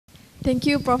Thank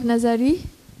you, Prof. Nazari.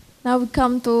 Now we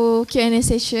come to Q&A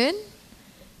session.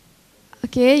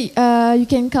 Okay, you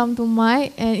can come to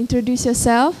mic and introduce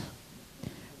yourself.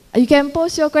 You can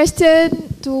pose your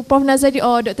question to Prof. Nazari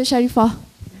or Dr. Sharifah.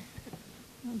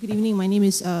 Good evening, my name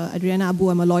is Adriana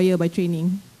Abu. I'm a lawyer by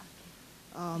training.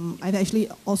 I've actually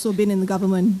also been in the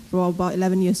government for about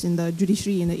 11 years in the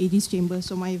judiciary, in the AG's chamber.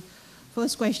 So my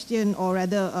first question, or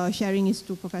rather sharing, is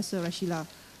to Professor Rashila.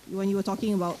 When you were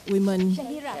talking about women...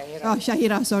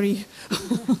 Shahira, sorry.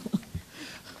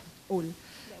 Old.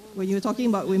 When you were talking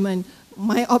about women,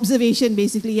 my observation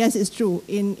basically, yes, it's true.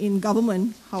 In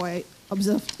government, how I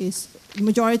observed is the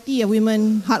majority of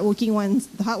women, hardworking ones,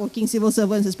 the hardworking civil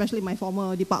servants, especially my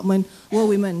former department, were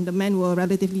women. The men were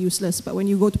relatively useless. But when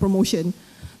you go to promotion,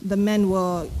 the men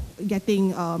were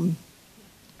getting,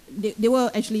 they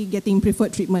were actually getting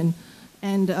preferred treatment.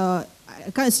 And I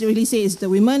can't really say it's the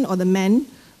women or the men,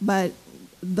 but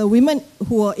the women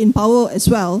who were in power as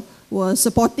well were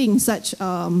supporting such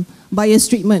biased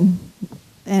treatment.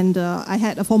 And I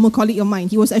had a former colleague of mine.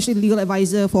 He was actually legal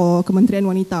advisor for Kementerian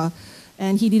Wanita,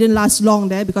 and he didn't last long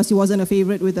there because he wasn't a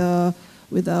favorite with the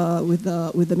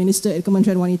minister at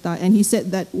Kementerian Wanita. And he said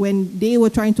that when they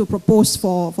were trying to propose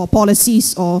for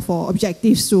policies or for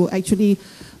objectives to actually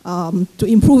to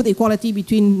improve the equality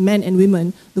between men and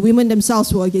women, the women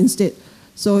themselves were against it.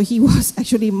 So he was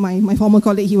actually, my former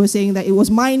colleague, he was saying that it was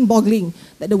mind-boggling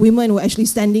that the women were actually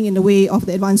standing in the way of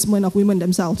the advancement of women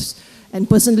themselves. And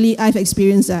personally, I've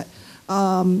experienced that.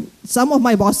 Some of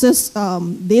my bosses,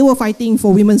 they were fighting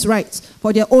for women's rights,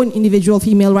 for their own individual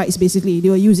female rights, basically. They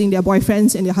were using their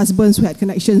boyfriends and their husbands who had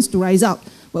connections to rise up.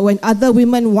 But when other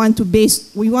women want to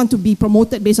be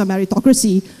promoted based on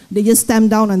meritocracy, they just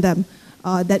stamp down on them.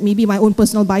 That may be my own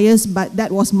personal bias, but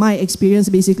that was my experience,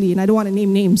 basically. And I don't want to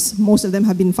name names. Most of them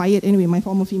have been fired anyway, my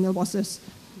former female bosses.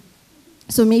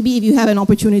 So maybe if you have an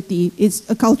opportunity, it's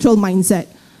a cultural mindset.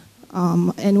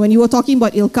 And when you were talking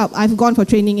about ILCAP, I've gone for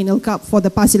training in ILCAP for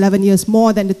the past 11 years,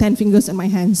 more than the 10 fingers in my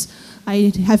hands.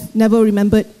 I have never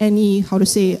remembered any,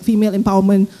 female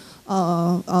empowerment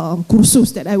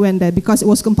kursus that I went there because it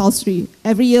was compulsory.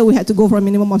 Every year we had to go for a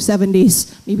minimum of 7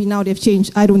 days. Maybe now they've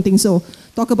changed, I don't think so.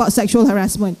 Talk about sexual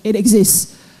harassment, it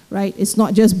exists, right? It's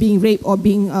not just being raped or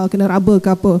being kena raba ke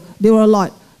apa. There were a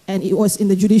lot. And it was in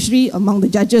the judiciary, among the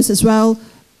judges as well,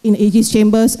 in AG's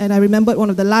chambers. And I remembered one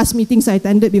of the last meetings I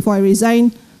attended before I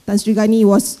resigned. Tan Sri Gani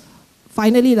was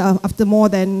finally, after more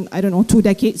than, 2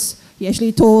 decades, he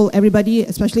actually told everybody,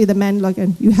 especially the men, like,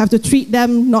 you have to treat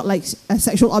them not like as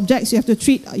sexual objects. You have to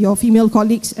treat your female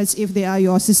colleagues as if they are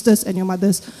your sisters and your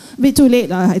mothers. A bit too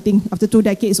late, I think, after 2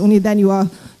 decades, only then you are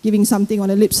giving something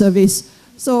on a lip service.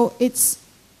 So it's,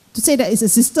 to say that it's a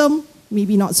system,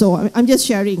 maybe not so. I'm just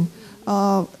sharing.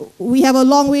 We have a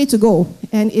long way to go,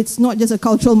 and it's not just a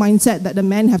cultural mindset that the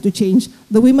men have to change.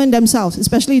 The women themselves,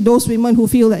 especially those women who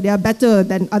feel that they are better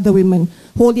than other women,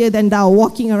 holier than thou,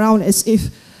 walking around as if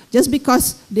just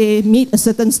because they meet a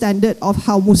certain standard of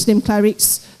how Muslim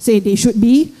clerics say they should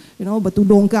be,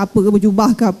 bertudung ke apa ke,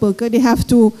 berjubah ke apa ke, they have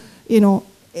to,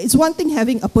 it's one thing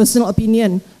having a personal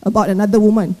opinion about another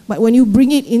woman, but when you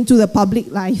bring it into the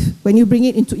public life, when you bring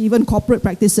it into even corporate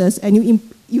practices and you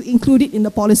include it in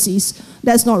the policies,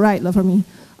 that's not right for me.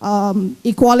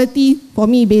 Equality, for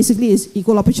me, basically is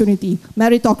equal opportunity,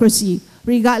 meritocracy,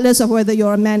 regardless of whether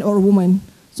you're a man or a woman.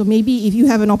 So maybe if you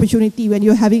have an opportunity when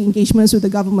you're having engagements with the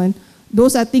government,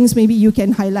 those are things maybe you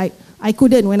can highlight. I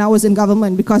couldn't when I was in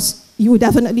government because you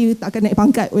definitely takkan naik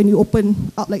pangkat when you open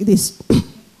up like this.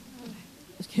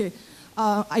 Okay,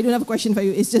 I don't have a question for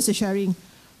you, it's just a sharing.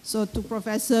 So to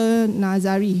Professor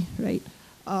Nazari, right,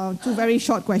 2 very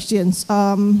short questions.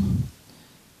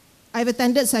 I've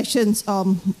attended sessions,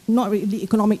 not really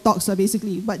economic talks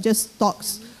basically, but just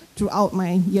talks throughout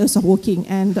my years of working,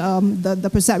 and the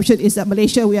perception is that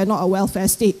Malaysia, we are not a welfare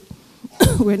state.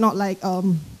 We're not like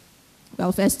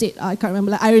welfare state, I can't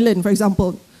remember, like Ireland, for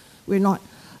example, we're not.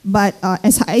 But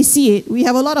as I see it, we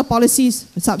have a lot of policies,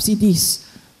 subsidies,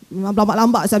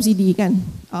 lambat-lambat subsidi kan.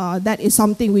 That is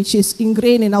something which is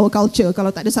ingrained in our culture.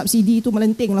 Kalau tak ada subsidi tu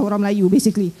melenting lah orang Melayu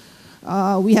basically.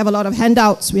 We have a lot of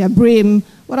handouts, we have BRIM,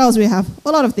 what else we have?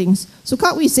 A lot of things. So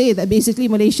can't we say that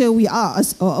basically Malaysia, we are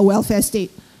a welfare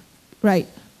state? Right,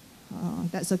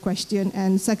 that's a question.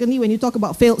 And secondly, when you talk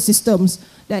about failed systems,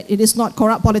 that it is not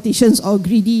corrupt politicians or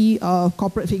greedy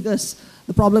corporate figures.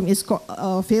 The problem is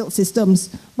failed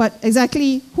systems. But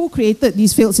exactly who created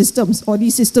these failed systems or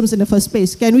these systems in the first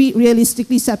place? Can we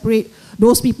realistically separate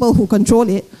those people who control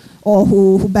it or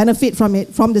who benefit from it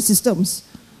from the systems?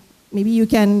 Maybe you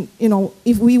can,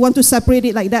 if we want to separate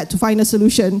it like that to find a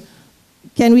solution,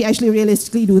 can we actually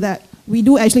realistically do that? we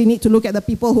do actually need to look at the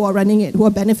people who are running it, who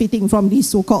are benefiting from these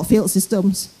so-called failed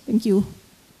systems. Thank you.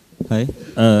 Hi,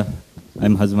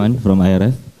 I'm Hazman from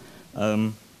IRF.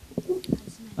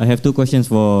 I have two questions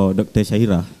for Dr.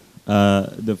 Shahira.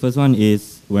 The first one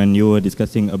is when you were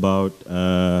discussing about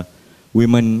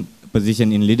women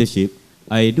position in leadership,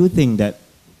 I do think that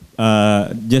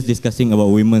just discussing about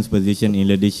women's position in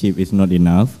leadership is not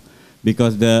enough,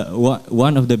 because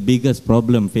one of the biggest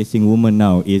problem facing women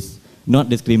now is not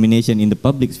discrimination in the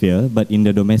public sphere, but in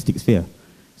the domestic sphere.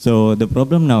 So the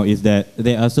problem now is that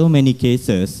there are so many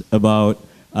cases about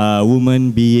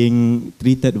women being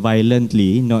treated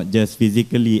violently, not just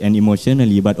physically and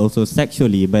emotionally, but also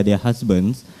sexually by their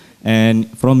husbands. And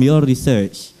from your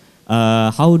research,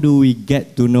 how do we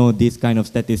get to know this kind of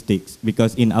statistics?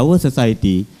 Because in our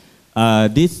society,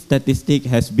 this statistic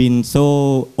has been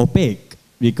so opaque,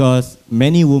 because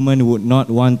many women would not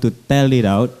want to tell it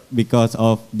out because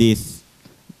of this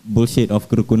bullshit of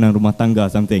kerukunan rumah tangga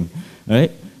something,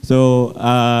 right? So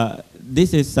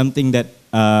this is something that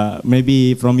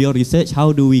maybe from your research,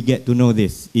 how do we get to know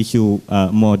this issue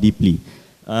more deeply?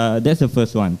 That's the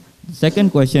first one. The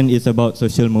second question is about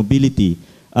social mobility.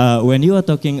 When you are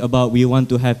talking about we want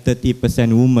to have 30%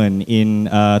 women in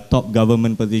top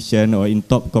government position or in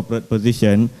top corporate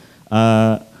position,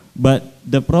 but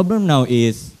the problem now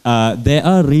is there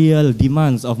are real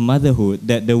demands of motherhood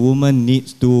that the woman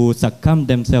needs to succumb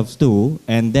themselves to,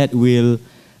 and that will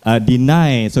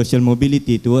deny social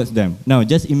mobility towards them. Now,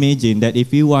 just imagine that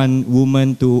if we want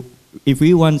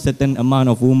certain amount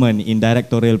of women in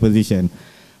directorial position,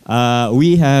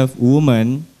 we have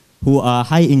women who are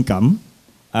high income,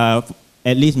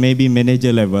 at least maybe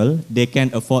manager level. They can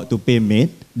afford to pay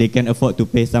maid, they can afford to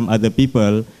pay some other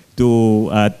people to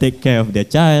take care of their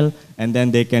child, and then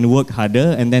they can work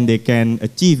harder, and then they can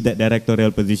achieve that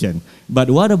directorial position. But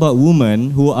what about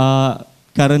women who are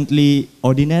currently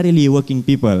ordinarily working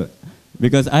people?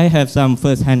 Because I have some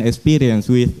first-hand experience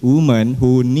with women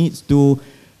who needs to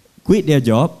quit their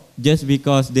job just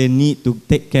because they need to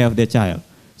take care of their child.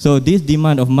 So this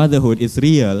demand of motherhood is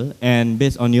real, and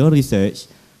based on your research,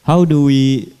 how do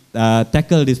we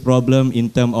tackle this problem in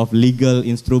terms of legal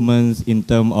instruments, in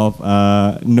terms of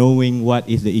knowing what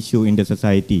is the issue in the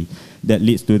society that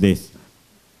leads to this?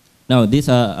 Now, these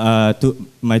are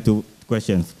my two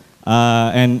questions.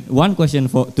 And one question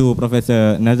to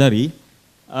Professor Nazari.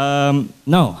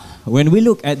 Now, when we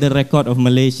look at the record of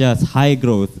Malaysia's high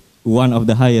growth, one of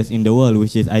the highest in the world,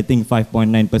 which is I think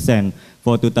 5.9%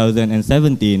 for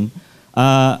 2017,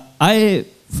 I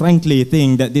frankly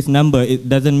think that this number, it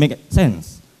doesn't make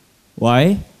sense.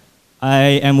 Why?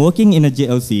 I am working in a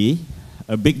JLC,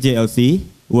 a big JLC,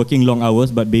 working long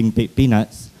hours but being paid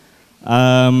peanuts.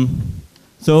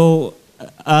 So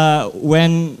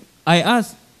when I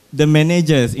asked the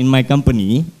managers in my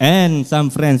company and some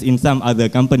friends in some other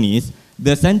companies,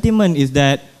 the sentiment is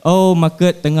that, oh,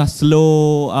 market tengah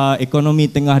slow, economy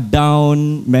tengah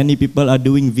down, many people are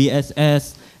doing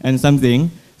VSS and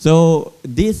something. So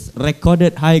this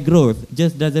recorded high growth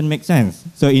just doesn't make sense.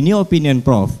 So in your opinion,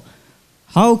 Prof,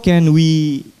 how can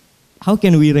we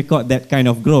record that kind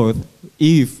of growth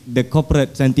if the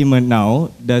corporate sentiment now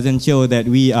doesn't show that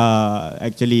we are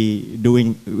actually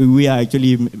doing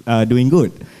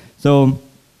good? So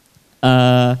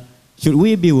should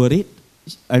we be worried?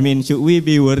 I mean, should we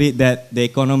be worried that the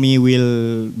economy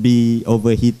will be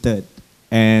overheated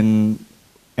and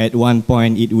at one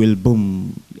point it will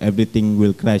boom, everything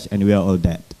will crash and we are all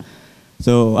dead?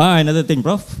 So another thing,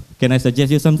 Prof, can I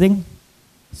suggest you something?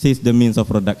 Cease the means of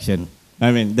production.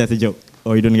 I mean, that's a joke.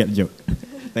 Or you don't get the joke.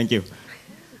 Thank you.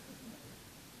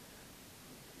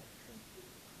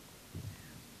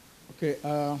 Okay,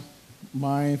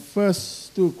 my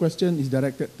first two questions is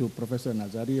directed to Professor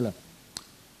Nazari.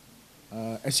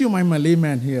 Assume I'm a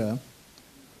layman here.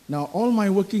 Now, all my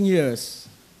working years,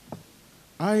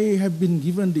 I have been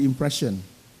given the impression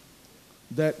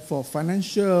that for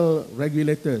financial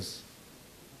regulators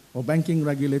or banking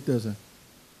regulators,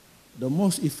 the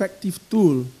most effective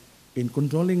tool in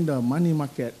controlling the money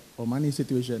market or money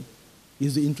situation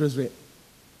is the interest rate.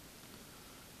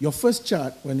 Your first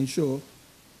chart, when you show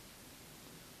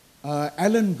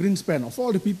Alan Greenspan, of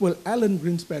all the people, Alan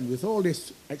Greenspan, with all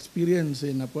this experience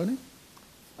in the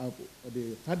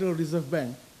Federal Reserve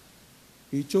Bank,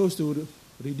 he chose to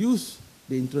reduce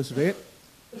the interest rate,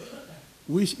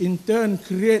 which in turn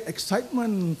create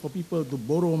excitement for people to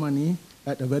borrow money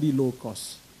at a very low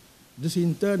cost. This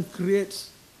in turn creates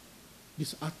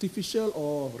this artificial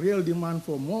or real demand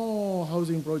for more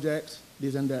housing projects,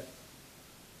 this and that.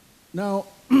 Now,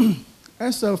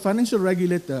 as a financial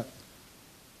regulator,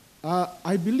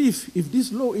 I believe if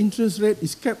this low interest rate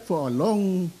is kept for a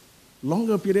long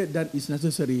longer period than is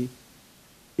necessary,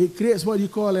 it creates what you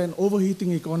call an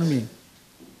overheating economy.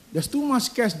 There's too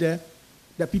much cash there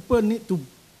that people need to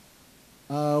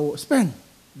spend.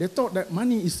 They thought that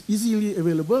money is easily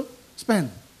available,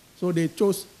 spend. So they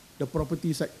chose the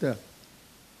property sector.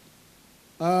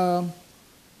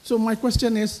 So my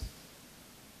question is,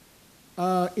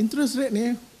 interest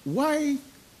rate, why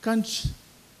can't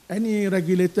any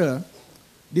regulator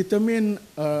determine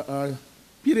a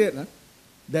period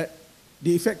that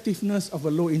the effectiveness of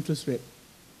a low interest rate?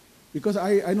 Because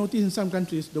I notice in some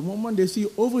countries, the moment they see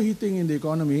overheating in the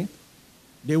economy,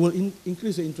 they will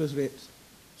increase the interest rates.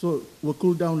 So will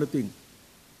cool down the thing.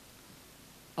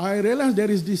 I realize there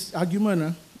is this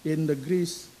argument in the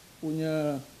Greece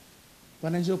punya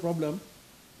financial problem.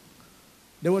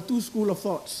 There were two schools of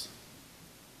thoughts.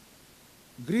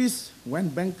 Greece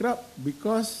went bankrupt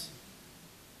because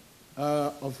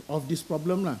of this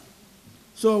problem.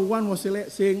 So one was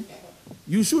saying,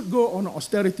 you should go on an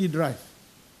austerity drive.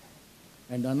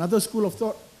 And another school of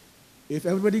thought, if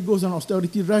everybody goes on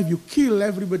austerity drive, you kill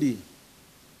everybody.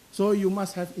 So you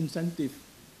must have incentive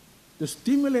to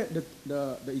stimulate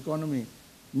the economy,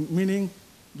 meaning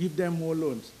give them more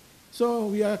loans. So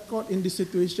we are caught in this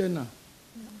situation.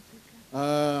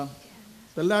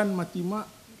 Telan mati mak,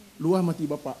 luah mati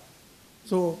bapak.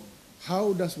 So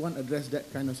how does one address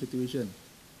that kind of situation?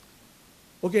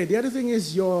 Okay, the other thing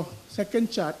is your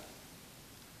second chart.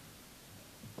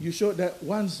 You showed that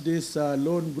once this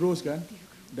loan grows,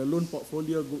 the loan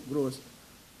portfolio grows,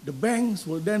 the banks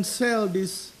will then sell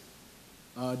this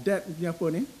debt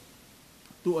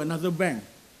to another bank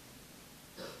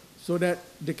so that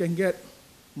they can get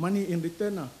money in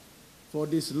return for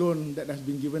this loan that has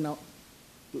been given out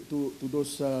to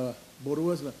those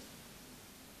borrowers.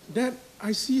 That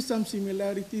I see some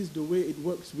similarities the way it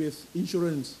works with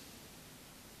insurance.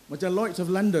 Macam Lloyd's of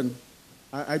London,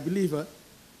 I believe,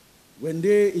 when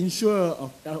they insure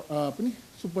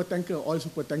super tanker, oil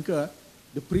super tanker,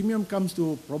 the premium comes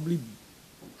to probably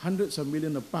hundreds of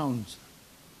millions of pounds.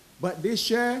 But they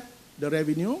share the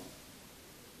revenue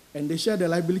and they share the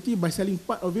liability by selling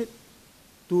part of it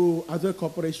to other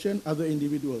corporations, other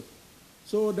individuals.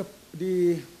 So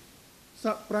the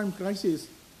subprime crisis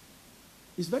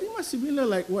is very much similar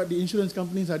like what the insurance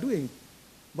companies are doing.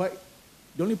 But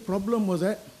the only problem was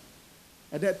that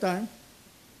at that time,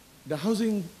 the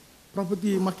housing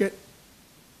property market,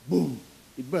 boom,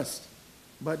 it burst.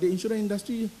 But the insurance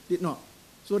industry did not.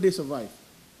 So they survived.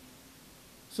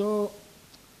 So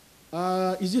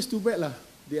it's just too bad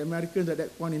the Americans at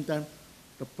that point in time,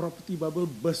 the property bubble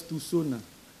burst too soon.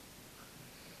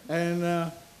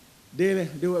 And they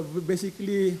were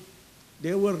basically,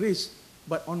 they were rich,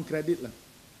 but on credit.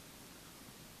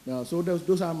 So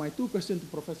those are my two questions to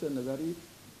Professor Nazari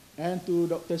and to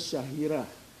Dr. Shahira.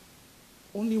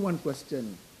 Only one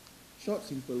question, short,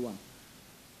 simple one.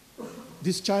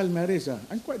 This child marriage,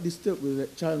 I'm quite disturbed with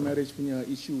that child marriage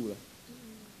issue,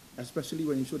 especially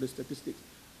when you show the statistics.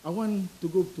 I want to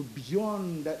go to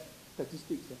beyond that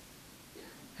statistics.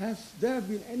 Has there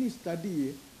been any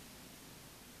study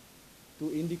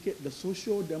to indicate the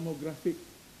socio-demographic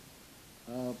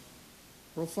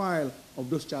profile of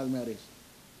those child marriage?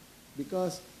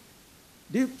 Because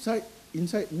deep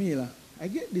inside me, I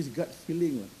get this gut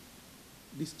feeling.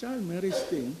 This child marriage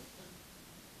thing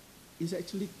is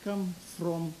actually come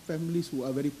from families who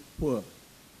are very poor,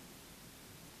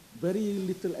 very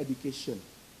little education,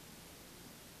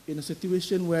 in a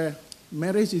situation where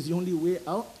marriage is the only way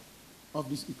out of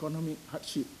this economic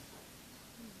hardship.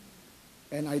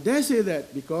 And I dare say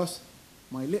that because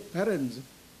my late parents,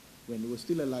 when they were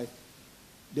still alive,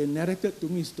 they narrated to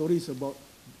me stories about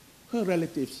her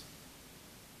relatives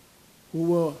who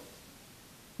were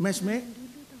matchmade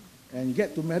and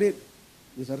get to marry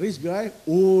with a rich guy,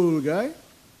 old guy,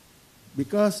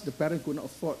 because the parent could not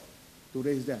afford to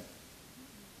raise them.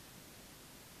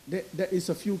 There is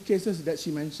a few cases that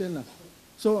she mentioned.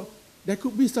 So there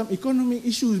could be some economic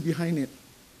issues behind it.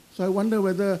 So I wonder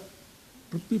whether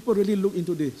people really look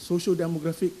into the social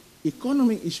demographic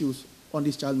economic issues on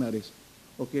this child marriage.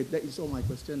 Okay, that is all my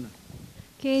question.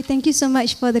 Okay, thank you so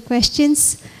much for the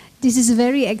questions. This is a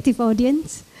very active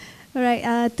audience. All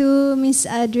right, to Ms.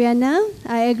 Adriana,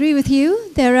 I agree with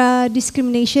you. There are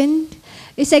discrimination.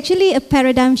 It's actually a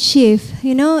paradigm shift.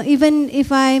 You know, even if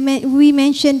we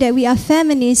mention that we are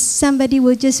feminists, somebody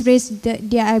will just raise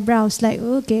their eyebrows like,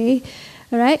 okay,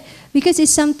 all right? Because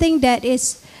it's something that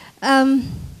is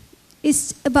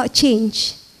it's about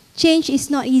change. Change is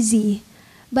not easy.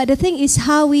 But the thing is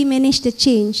how we manage the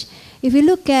change. If you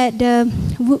look at the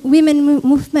women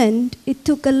movement, it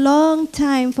took a long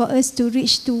time for us to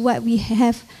reach to what we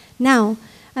have now.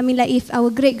 I mean, like if our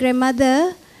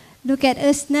great-grandmother look at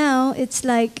us now, it's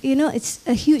like, you know, it's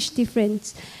a huge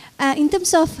difference. In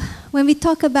terms of when we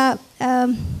talk about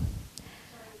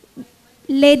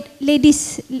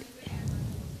ladies,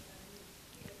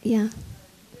 yeah.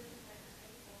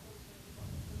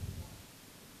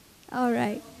 All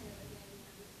right.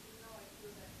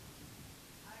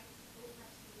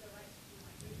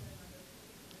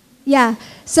 Yeah.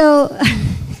 So,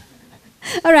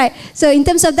 all right. So in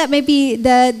terms of that, maybe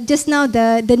just now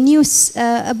the news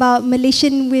about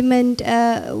Malaysian women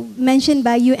mentioned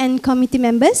by UN committee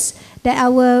members that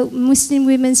our Muslim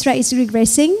women's right is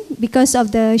regressing because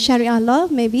of the Sharia law.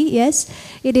 Maybe yes,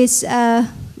 it is.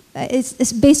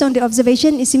 It's based on the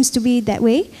observation. It seems to be that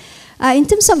way. In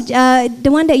terms of the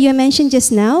one that you mentioned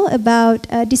just now about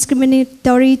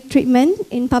discriminatory treatment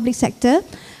in public sector,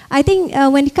 I think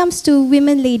when it comes to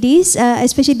women ladies,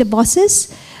 especially the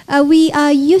bosses, we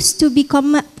are used to be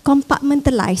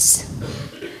compartmentalized,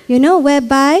 you know,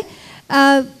 whereby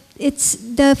it's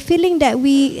the feeling that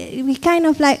we kind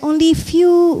of like only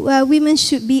few women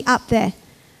should be up there,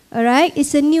 all right?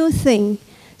 It's a new thing.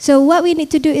 So what we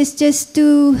need to do is just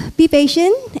to be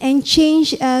patient and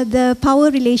change the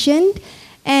power relation,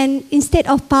 and instead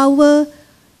of power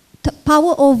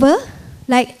over,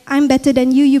 like I'm better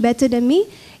than you, you better than me,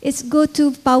 it's go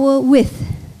to power with,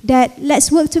 that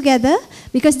let's work together,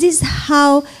 because this is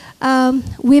how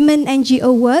women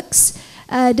NGO works,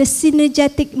 the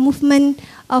synergetic movement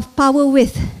of power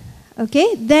with,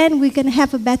 okay? Then we can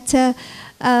have a better,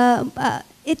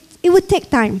 it would take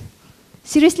time.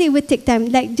 Seriously, it would take time.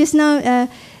 Like just now,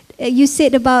 you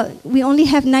said about we only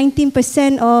have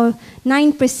 19% or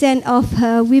 9%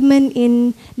 of women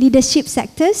in leadership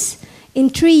sectors. In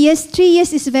 3 years, 3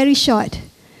 years is very short.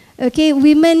 Okay,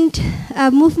 women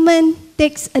movement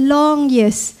takes a long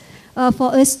years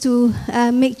for us to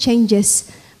make changes.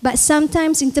 But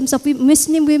sometimes in terms of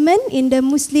Muslim women in the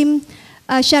Muslim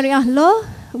Sharia law,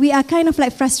 we are kind of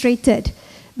like frustrated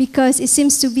because it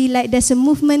seems to be like there's a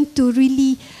movement to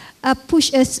really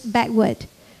push us backward.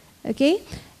 Okay.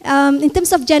 In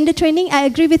terms of gender training, I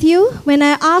agree with you. When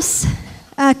I asked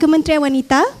Kementerian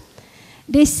Wanita,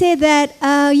 they say that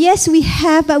yes, we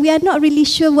have, but we are not really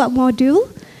sure what module.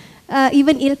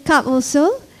 Even ILCAP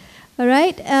also. All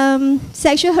right.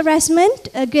 Sexual harassment,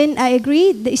 again, I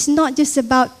agree. It's not just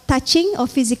about touching or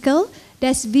physical.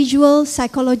 There's visual,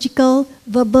 psychological,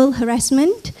 verbal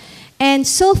harassment. And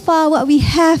so far, what we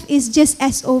have is just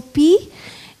SOP.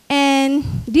 And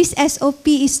this SOP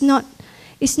is not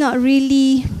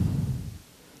really,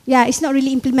 it's not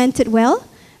really implemented well,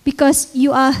 because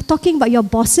you are talking about your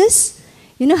bosses,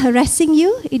 you know, harassing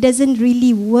you. It doesn't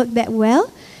really work that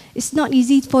well. It's not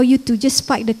easy for you to just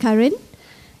fight the current.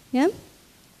 Yeah.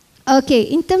 Okay.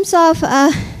 In terms of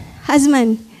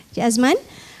Hazman,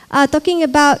 talking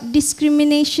about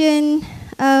discrimination,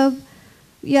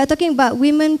 we are talking about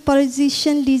women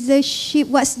politician leadership.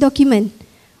 What's document?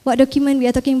 What document we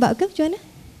are talking about? Ke, Joanna?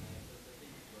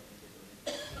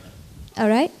 All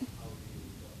right.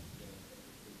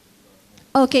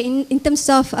 Okay, in terms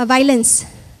of violence.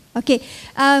 Okay,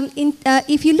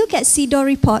 if you look at CEDAW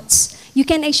reports, you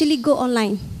can actually go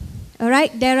online. All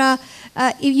right, there are,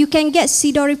 if you can get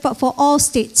CEDAW report for all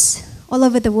states all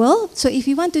over the world. So if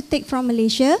you want to take from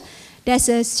Malaysia, there's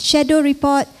a shadow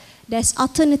report, there's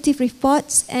alternative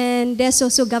reports, and there's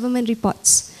also government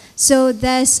reports. So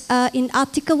there's, in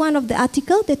article 1 of the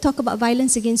article, they talk about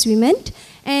violence against women,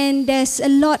 and there's a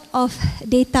lot of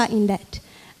data in that.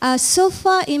 So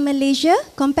far in Malaysia,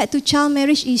 compared to child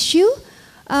marriage issue,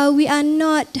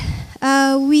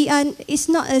 it's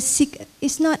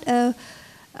not a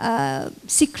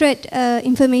secret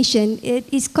information. It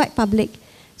is quite public.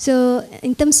 So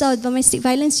in terms of domestic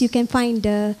violence, you can find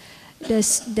the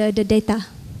data.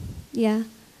 Yeah,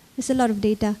 there's a lot of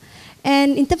data.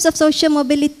 And in terms of social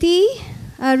mobility,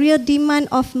 a real demand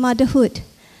of motherhood.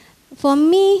 For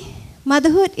me,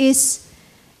 motherhood is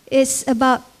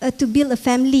about to build a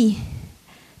family.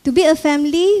 To build a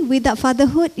family without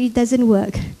fatherhood, it doesn't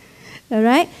work. All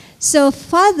right? So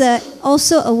father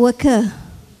also a worker.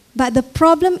 But the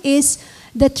problem is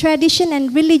the tradition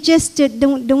and religious, the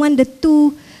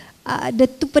two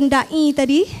pendai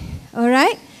tadi, all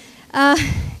right?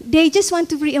 They just want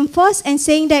to reinforce and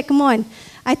saying that, come on,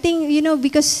 I think, you know,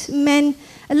 because a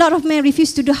lot of men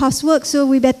refuse to do housework, so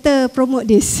we better promote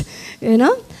this, you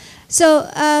know. So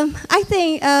I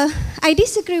think I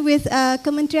disagree with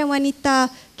Kementerian Wanita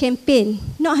campaign.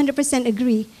 Not 100%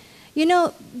 agree. You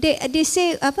know, they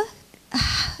say apa?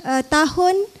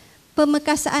 Tahun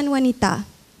Pemerkasaan Wanita.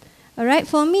 Alright,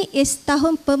 for me it's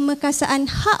Tahun Pemerkasaan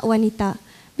Hak Wanita,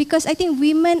 because I think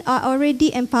women are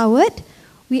already empowered.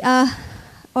 We are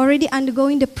already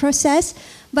undergoing the process,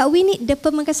 but we need the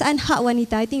pemerkasaan hak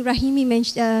wanita. I think Rahimi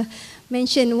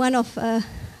mentioned one of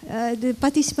the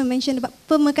participant mentioned about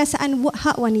pemerkasaan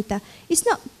hak wanita. It's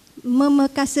not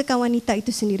memerkasakan wanita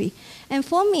itu sendiri. And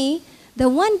for me, the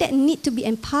one that need to be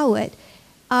empowered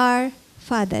are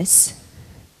fathers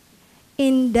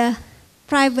in the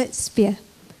private sphere.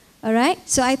 All right.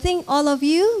 So I think all of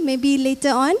you, maybe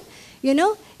later on, you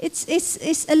know, it's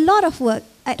a lot of work.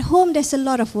 At home, there's a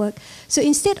lot of work. So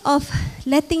instead of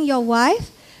letting your wife,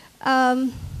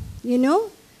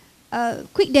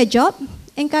 quit their job,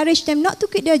 encourage them not to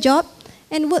quit their job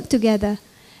and work together.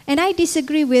 And I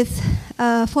disagree with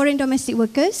foreign domestic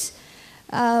workers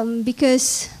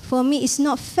because for me it's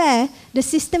not fair. The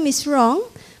system is wrong,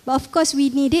 but of course we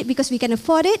need it because we can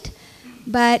afford it.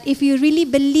 But if you really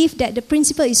believe that the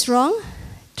principle is wrong,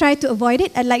 try to avoid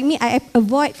it. Like me, I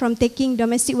avoid from taking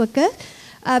domestic worker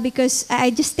because I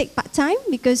just take part-time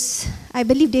because I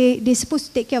believe they're supposed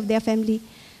to take care of their family.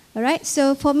 All right.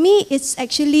 So for me, it's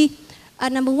actually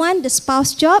number one, the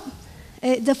spouse job,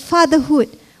 the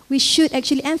fatherhood. We should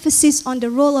actually emphasize on the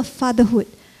role of fatherhood.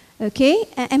 Okay,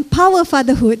 empower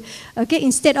fatherhood. Okay,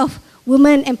 instead of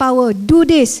women empower, do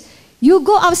this. You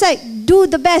go outside, do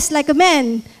the best like a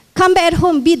man. Come back at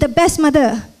home, be the best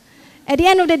mother. At the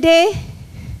end of the day,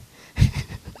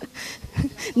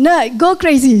 no, go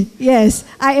crazy. Yes,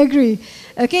 I agree.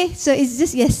 Okay, so it's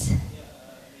just yes.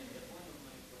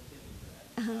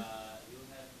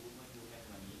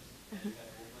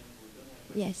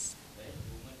 Yes.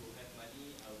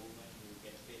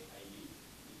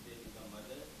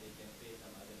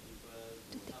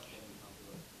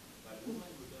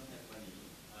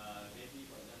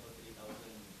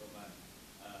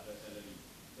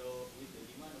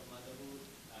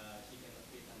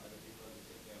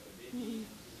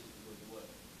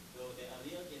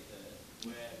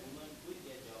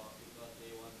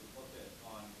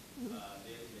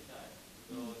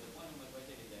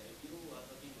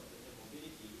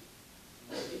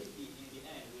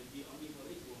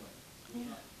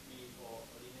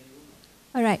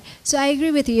 All right, so I agree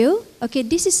with you. Okay,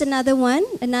 this is another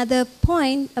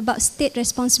point about state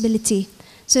responsibility.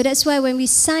 So that's why when we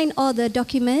sign all the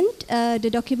document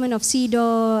of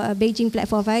CEDAW, Beijing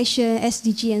Platform of Action,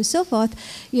 SDG and so forth,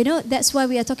 you know, that's why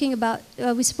we are talking about,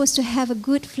 we're supposed to have a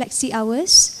good flexi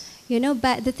hours, you know,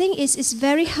 but the thing is, it's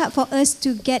very hard for us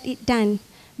to get it done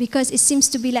because it seems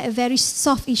to be like a very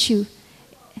soft issue.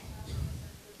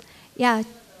 Yeah.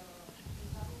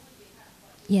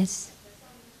 Yes.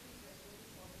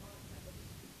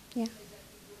 Yeah.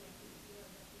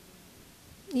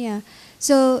 Yeah.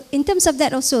 So in terms of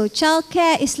that also,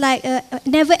 childcare is like a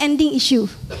never-ending issue.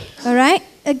 All right.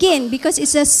 Again, because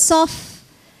it's a soft.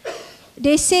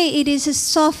 They say it is a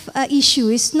soft issue.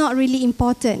 It's not really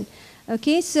important.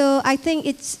 Okay. So I think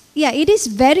it is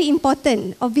very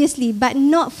important, obviously, but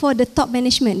not for the top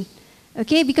management.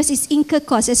 Okay, because it's incur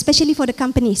cost, especially for the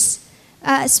companies.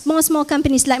 Small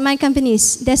companies like my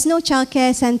companies, there's no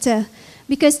childcare center.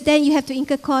 Because then you have to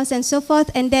incur costs and so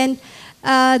forth, and then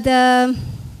the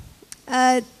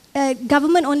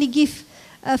government only give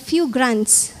a few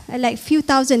grants, like few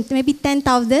thousand, maybe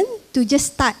 10,000 to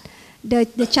just start the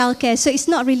childcare. So it's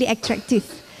not really attractive.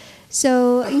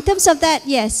 So in terms of that,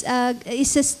 yes,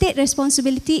 it's a state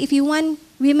responsibility. If you want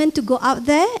women to go out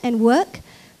there and work,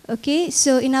 okay.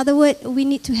 So in other words, we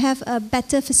need to have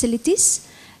better facilities.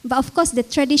 But of course, the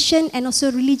tradition and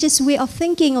also religious way of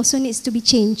thinking also needs to be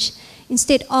changed.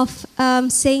 Instead of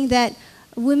saying that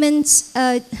women's,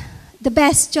 the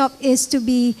best job is to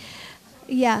be,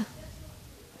 yeah.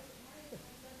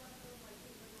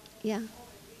 Yeah.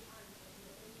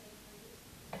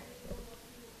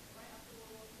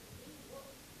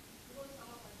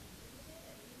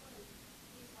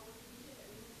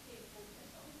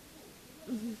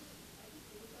 Mm-hmm.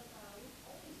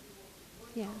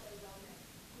 Yeah.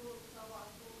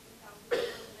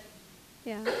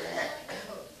 Yeah.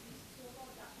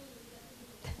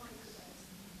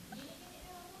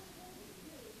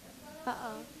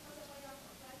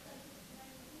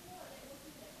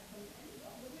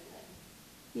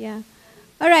 Yeah.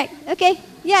 All right. Okay.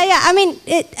 Yeah. I mean,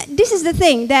 this is the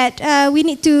thing that we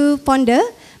need to ponder,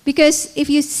 because if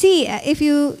you see,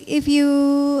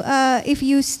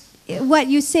 what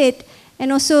you said,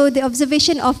 and also the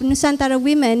observation of Nusantara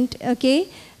women, okay,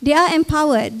 they are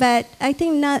empowered. But I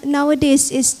think nowadays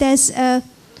there's a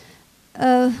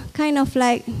kind of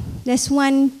like there's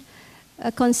one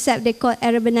concept they call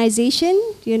urbanization,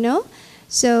 you know.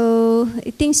 So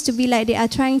it seems to be like they are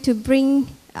trying to bring,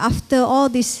 after all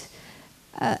this,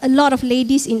 a lot of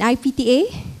ladies in IPTA,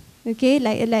 okay,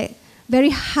 like very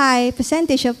high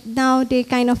percentage of, now they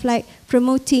kind of like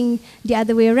promoting the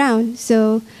other way around.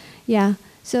 So, yeah.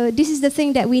 So this is the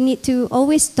thing that we need to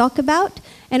always talk about.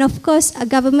 And of course,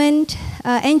 government,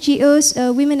 NGOs,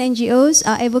 women NGOs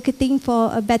are advocating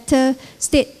for a better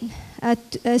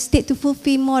state to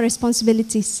fulfill more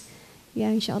responsibilities.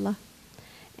 Yeah, inshallah.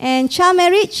 And child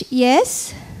marriage,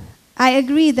 yes, I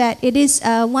agree that it is,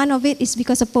 one of it is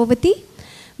because of poverty.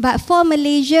 But for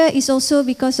Malaysia, it's also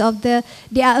because of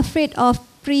they are afraid of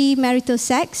premarital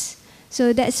sex.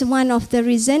 So that's one of the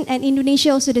reasons. And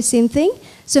Indonesia also the same thing.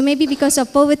 So maybe because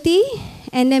of poverty,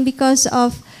 and then because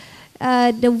of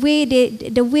the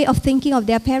way of thinking of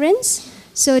their parents.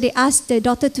 So they ask the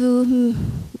daughter to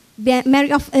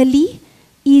marry off early,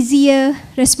 easier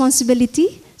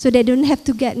responsibility, so they don't have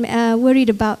to get worried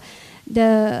about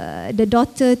the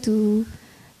daughter to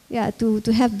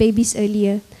have babies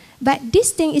earlier. But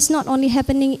this thing is not only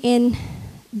happening in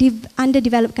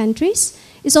underdeveloped countries,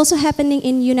 it's also happening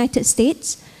in United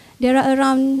States. There are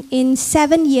around, in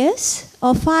 7 years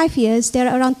or 5 years, there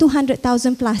are around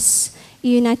 200,000 plus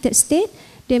in United States.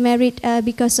 They married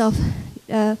because of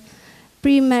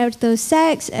premarital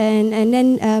sex and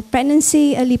then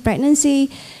pregnancy, early pregnancy,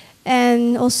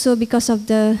 and also because of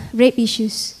the rape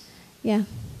issues. Yeah,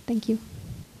 thank you.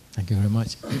 Thank you very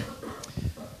much.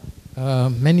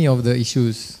 Many of the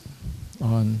issues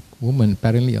on women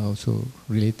apparently are also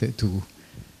related to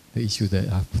the issue that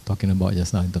I'm talking about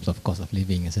just now in terms of cost of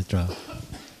living, etc.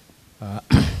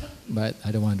 But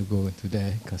I don't want to go into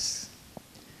there because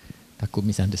takut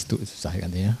misunderstood susah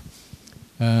kan ya.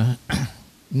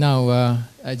 Now,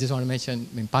 I just want to mention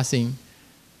in passing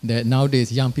that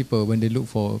nowadays young people, when they look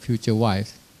for future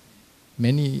wives,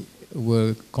 many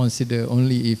will consider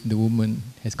only if the woman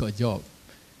has got a job.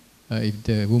 If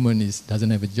the woman doesn't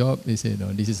have a job, they say,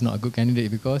 no, this is not a good candidate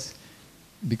because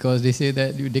they say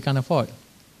that they can't afford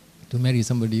to marry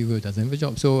somebody who doesn't have a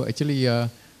job. So actually,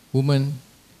 women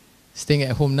staying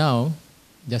at home now,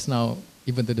 just now,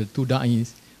 even though the two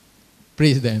da'is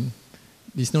praise them,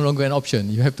 it's no longer an option.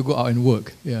 You have to go out and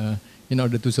work in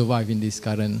order to survive in this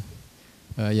current,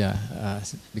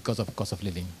 because of cost of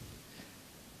living.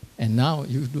 And now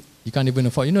you can't even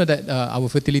afford. You know that our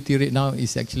fertility rate now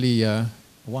is actually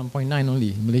 1.9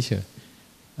 only in Malaysia.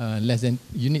 Less than,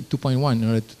 you need 2.1 in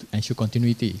order to ensure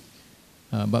continuity.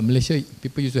 But Malaysia,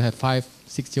 people used to have 5,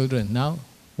 6 children. Now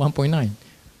 1.9.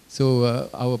 So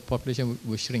our population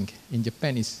will shrink. In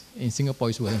Japan, in Singapore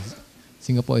is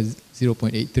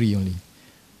 0.83 only.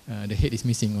 The head is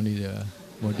missing, only the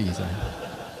body is.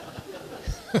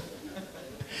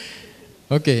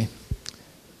 Okay.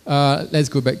 Let's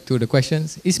go back to the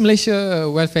questions. Is Malaysia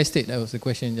a welfare state? That was the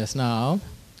question just now.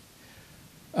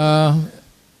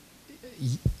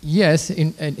 Yes,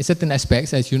 in certain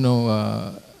aspects, as you know,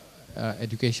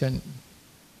 education,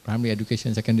 primary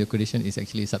education, secondary education is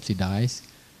actually subsidized.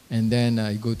 And then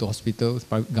you go to hospitals,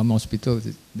 government hospitals,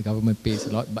 the government pays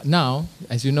a lot. But now,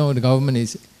 as you know, the government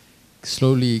is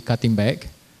slowly cutting back.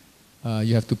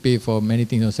 You have to pay for many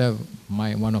things yourself.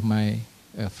 One of my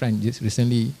friends just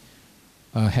recently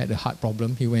had a heart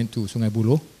problem. He went to Sungai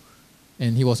Buloh,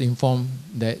 and he was informed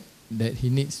that he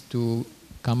needs to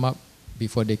come up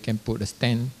before they can put a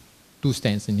stand, 2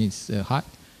 stents in his heart.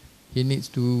 He needs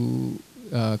to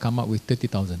come up with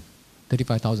 30,000,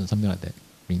 35,000, something like that,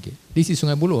 ringgit. This is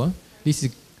Sungai Buloh. This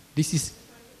is,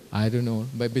 I don't know,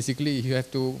 but basically he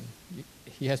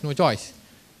has no choice.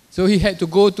 So he had to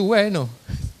go to where? No,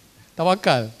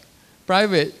 Tawakal,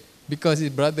 private, because his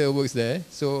brother works there,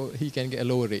 so he can get a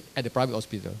lower rate at the private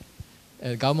hospital.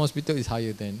 Government hospital is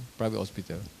higher than private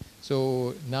hospital.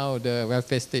 So now the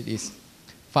welfare state is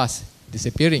fast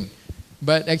disappearing.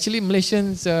 But actually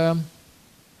Malaysians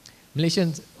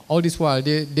all this while,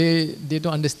 they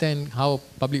don't understand how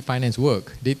public finance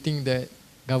work. They think that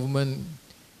government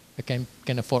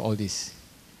can afford all this.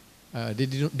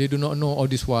 They do not know all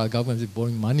this while government is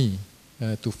borrowing money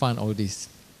to fund all these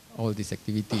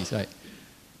activities, right?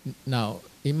 Now,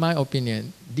 in my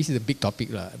opinion, this is a big topic,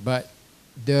 but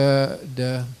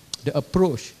the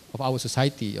approach of our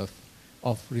society of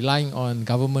relying on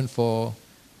government to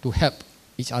help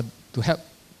each other, to help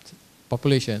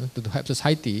population, to help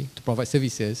society, to provide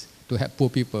services, to help poor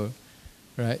people,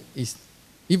 right? Is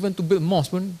even to build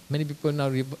mosques, many people now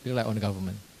rely on the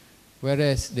government.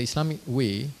 Whereas the Islamic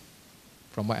way,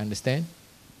 from what I understand,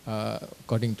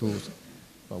 according to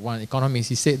one economist,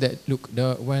 he said that look,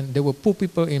 when there were poor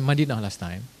people in Madinah last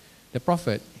time, the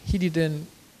Prophet he didn't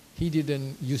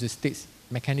use the state's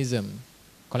mechanism,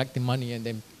 collecting money and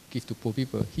then give to poor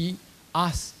people. He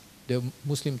asked the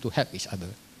Muslim to help each other.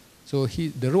 So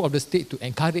the role of the state to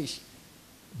encourage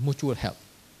mutual help.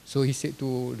 So he said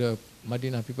to the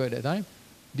Madinah people at that time,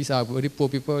 These are very poor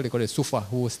people. They call it Sufa,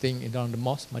 who were staying around the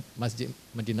mosque, Masjid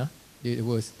Madinah. They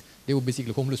were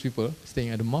basically homeless people staying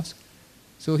at the mosque.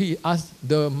 So he asked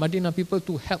the Madinah people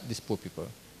to help these poor people.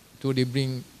 So they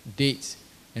bring dates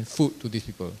and food to these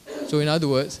people. So in other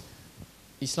words,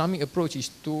 Islamic approach is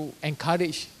to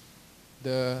encourage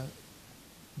the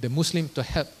Muslim to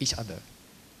help each other.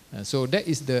 So that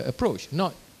is the approach,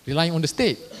 not relying on the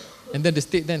state. And then the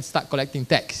state then start collecting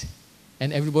tax.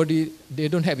 And everybody, they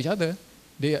don't help each other.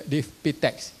 They pay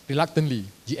tax reluctantly,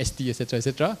 GST, etc.,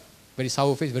 etc. Very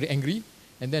sour face, very angry.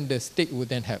 And then the state will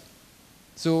then help.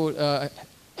 So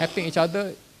helping each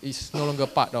other is no longer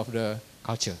part of the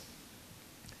culture.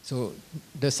 So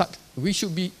we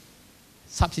should be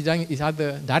subsidizing each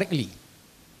other directly.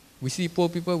 We see poor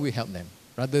people, we help them,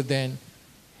 rather than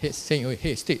saying, oh,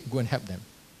 hey, state, go and help them.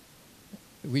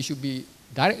 We should be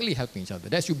directly helping each other.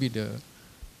 That should be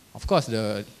of course,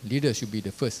 the leader should be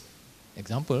the first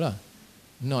example,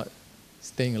 not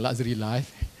staying a luxury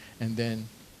life and then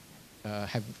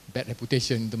have bad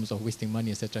reputation in terms of wasting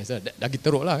money, etc. Lagi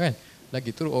teruk lah kan.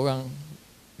 Lagi teruk orang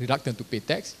reluctant to pay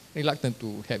tax, reluctant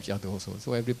to help each other also.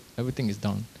 So everything is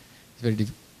down. It's very,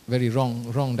 very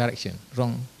wrong direction,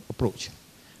 wrong approach.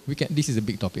 This is a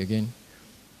big topic again.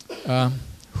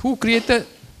 Who created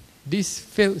this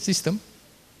failed system?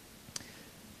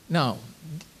 Now,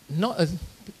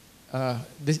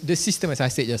 the system, as I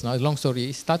said just now, long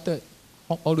story, started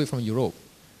all the way from Europe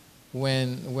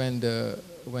when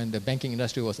the banking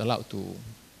industry was allowed to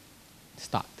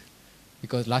start.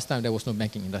 Because last time there was no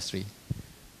banking industry.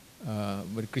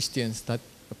 But Christians, a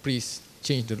priest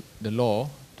changed the law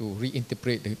to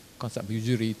reinterpret the concept of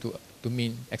usury to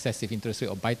mean excessive interest rate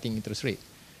or biting interest rate.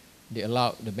 They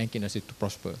allowed the banking industry to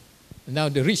prosper. Now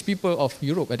the rich people of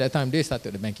Europe at that time, they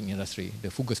started the banking industry, the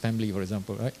Fugus family, for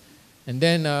example, right? And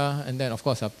then of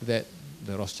course after that,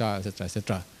 the Rothschild, etc.,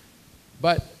 etc.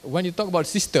 But when you talk about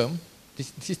system,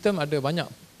 this system ada banyak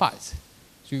parts.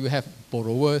 So you have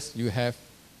borrowers, you have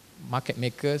market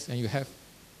makers, and you have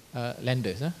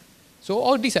lenders. So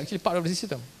all these are actually part of the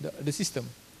system. The system.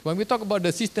 When we talk about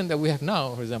the system that we have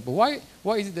now, for example,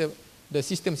 why is it the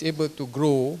system is able to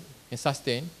grow and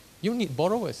sustain? You need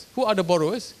borrowers. Who are the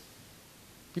borrowers?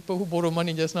 People who borrow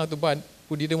money just now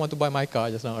who didn't want to buy my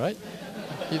car just now, right?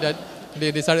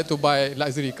 They decided to buy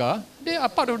luxury car. They are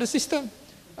part of the system.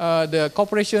 The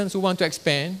corporations who want to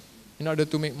expand in order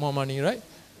to make more money, right?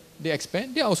 They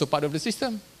expand. They are also part of the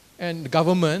system. And the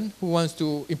government who wants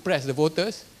to impress the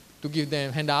voters to give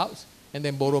them handouts and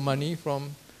then borrow money from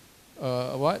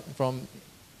From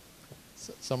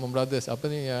Salmon Brothers,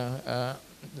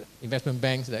 investment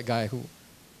banks, that guy who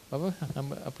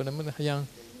yang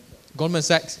Goldman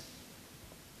Sachs,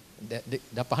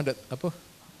 dapat 100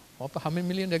 how many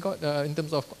million they got in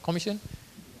terms of commission?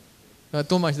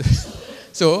 Too much.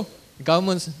 So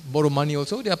governments borrow money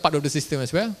also. They are part of the system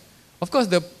as well. Of course,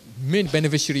 the main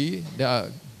beneficiary,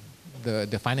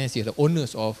 the financiers, the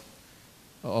owners of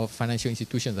financial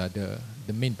institutions are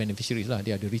the main beneficiaries lah.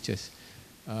 They are the richest.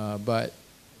 But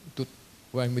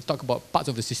when we talk about parts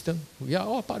of the system, we are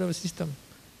all part of the system,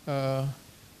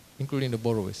 including the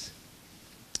borrowers.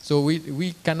 So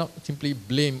we cannot simply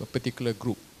blame a particular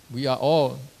group. We are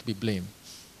all to be blamed.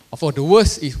 Of course, the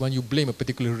worst is when you blame a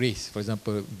particular race. For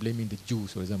example, blaming the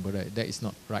Jews, for example, right? That is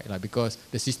not right, because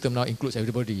the system now includes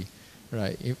everybody,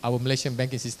 right? Our Malaysian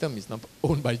banking system is not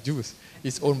owned by Jews.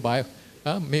 It's owned by,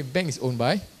 bank is owned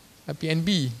by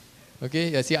PNB.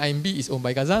 Okay, CIMB is owned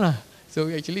by Khazanah. So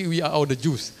actually, we are all the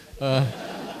Jews.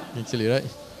 Actually, right?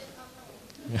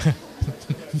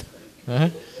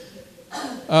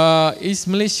 Is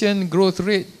Malaysian growth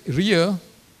rate real?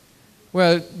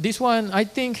 Well, this one, I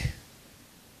think,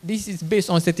 this is based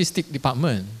on statistics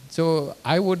department. So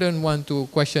I wouldn't want to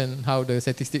question how the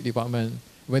statistics department,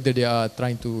 whether they are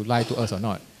trying to lie to us or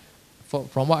not.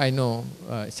 From what I know,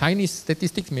 Chinese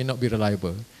statistics may not be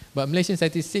reliable, but Malaysian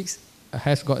statistics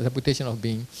has got a reputation of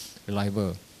being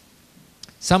reliable.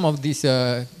 Some of this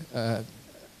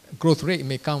growth rate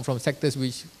may come from sectors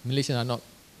which Malaysians are not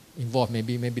involved.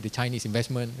 Maybe the Chinese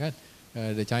investment, right?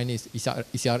 The Chinese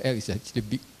ECRL is actually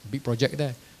a big project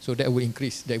there, so that will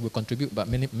increase, that will contribute. But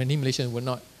many Malaysians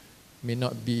may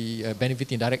not be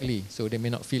benefiting directly, so they may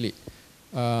not feel it.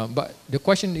 But the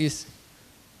question is,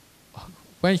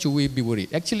 when should we be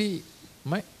worried? Actually,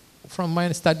 from my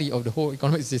study of the whole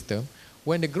economic system,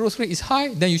 when the growth rate is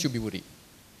high, then you should be worried,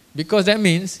 because that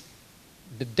means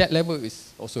the debt level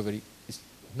is also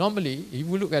normally, if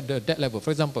you look at the debt level,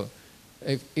 for example,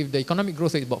 if the economic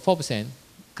growth rate is about 4%,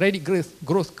 credit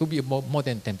growth could be more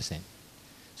than 10%.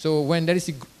 So when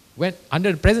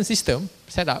under the present system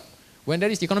set up, when there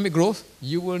is economic growth,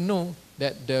 you will know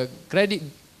that the credit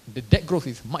the debt growth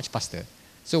is much faster.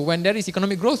 So when there is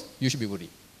economic growth, you should be worried,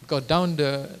 because down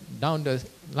the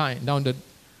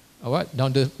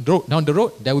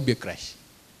road, there will be a crash,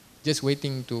 just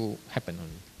waiting to happen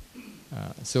only.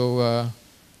 So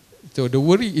the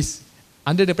worry is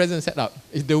under the present setup.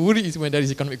 The worry is when there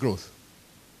is economic growth,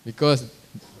 because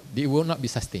they will not be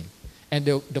sustained. And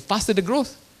the faster the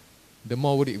growth, the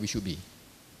more worried we should be.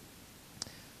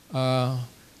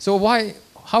 So why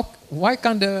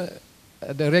can't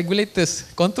the regulators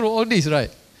control all this,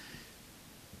 right?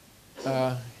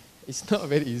 It's not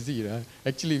very easy.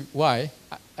 Actually, why?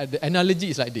 The analogy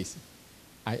is like this.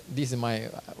 This is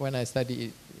when I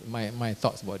study my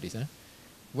thoughts about this.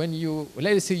 When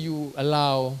let's say you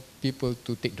allow people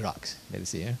to take drugs, let's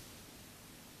say,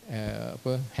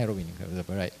 heroin, for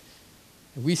example, right?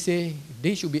 We say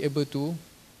they should be able to.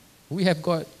 We have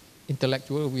got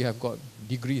intellectual, we have got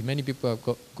degrees. Many people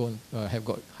have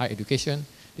got high education.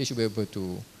 They should be able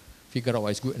to figure out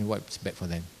what is good and what is bad for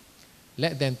them.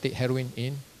 Let them take heroin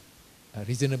in a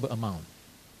reasonable amount.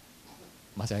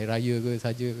 Masa hari raya ke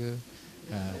saja ke,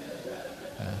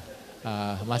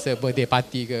 masa birthday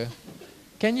party ke.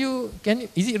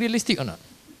 Is it realistic or not?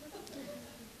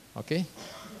 Okay.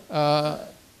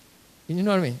 You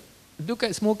know what I mean? Look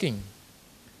at smoking.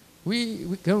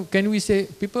 Can we say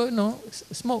people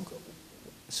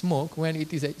smoke when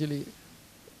it is actually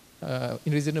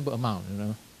in reasonable amount,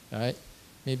 right?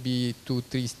 Maybe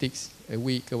 2-3 sticks a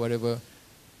week or whatever.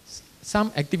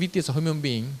 Some activities of human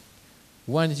being,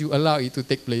 once you allow it to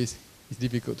take place, it's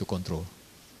difficult to control.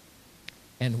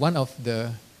 And one of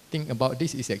the thing about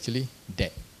this is actually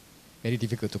debt. Very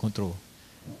difficult to control.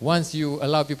 Once you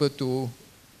allow people to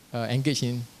engage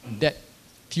in debt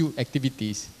few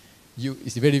activities,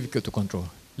 it's very difficult to control.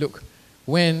 Look,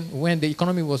 when the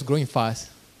economy was growing fast,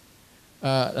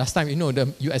 last time,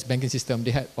 the US banking system,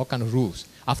 they had all kind of rules.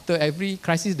 After every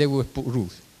crisis, they would put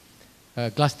rules.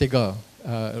 Glass-Steagall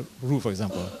rule, for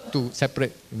example, to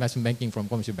separate investment banking from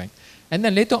commercial bank. And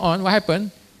then later on, what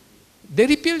happened? They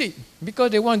repealed it because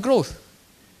they want growth.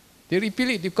 They repeal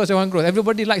it because they want growth.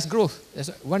 Everybody likes growth.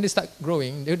 When they start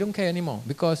growing, they don't care anymore,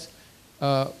 because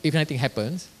if anything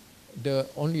happens,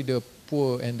 only the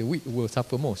poor and the weak will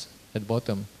suffer most at the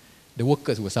bottom. The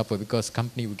workers will suffer because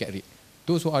company will get it.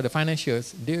 Those who are the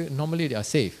financiers, normally they are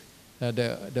safe.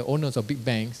 The owners of big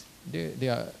banks, they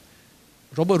are.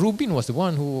 Robert Rubin was the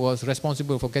one who was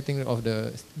responsible for getting rid of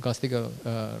the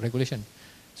Glass-Steagall regulation.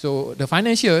 So the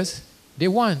financiers, they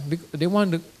want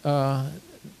the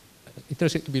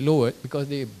interest rate to be lowered because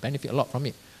they benefit a lot from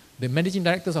it. The managing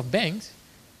directors of banks,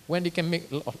 when they can make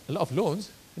a lot of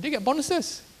loans, they get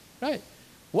bonuses, right?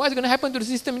 What is going to happen to the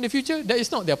system in the future? That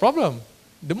is not their problem.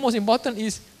 The most important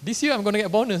is, this year I'm going to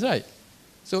get bonus, right?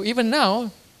 So even now,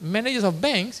 managers of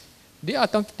banks, they are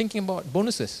thinking about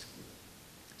bonuses.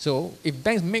 So if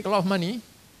banks make a lot of money,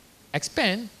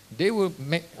 expand, they will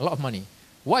make a lot of money.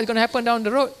 What is going to happen down the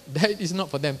road? That is not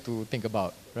for them to think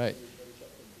about, right?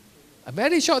 A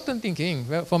very short-term thinking.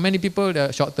 Well, for many people,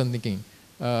 they're short-term thinking.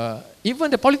 Even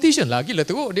the politicians,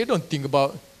 they don't think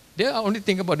about, they only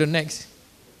think about the next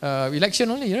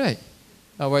election only, right?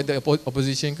 Whether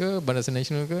opposition ke, Barisan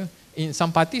Nasional ke. In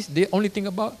some parties, they only think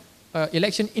about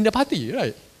election in the party,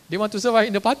 right? They want to survive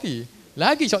in the party.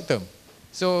 Lagi short-term.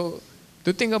 So,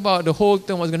 to think about the whole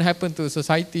term, what's going to happen to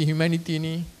society, humanity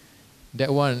ni, that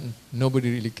one,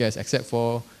 nobody really cares except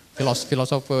for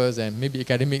philosophers and maybe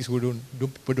academics who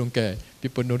people don't care.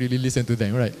 People don't really listen to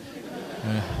them, right?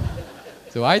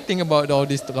 So I think about all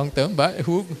this long term, but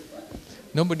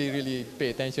nobody really pay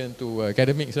attention to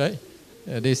academics, right?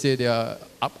 They say they are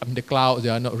up in the clouds, they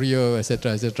are not real,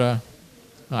 etc., etc.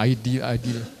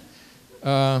 Ideal.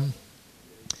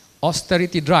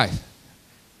 Austerity drive.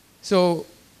 So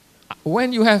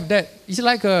when you have that, it's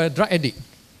like a drug addict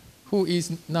who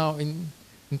is now in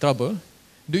trouble.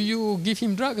 Do you give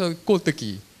him drug or cold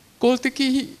turkey? Cold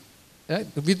turkey,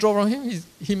 withdraw from him,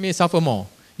 he may suffer more.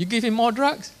 You give him more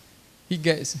drugs, he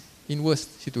gets in worse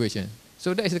situation.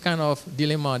 So that is the kind of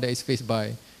dilemma that is faced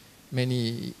by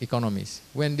many economists.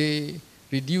 When they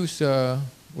reduce,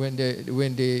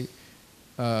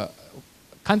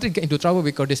 countries get into trouble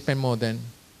because they spend more than,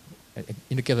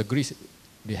 in the case of Greece,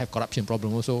 they have corruption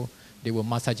problem also. They were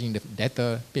massaging the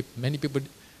debtor. Many people,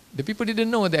 the people didn't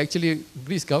know that actually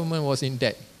Greece government was in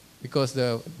debt because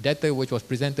the debtor which was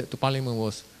presented to parliament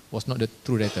was not the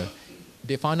true debtor.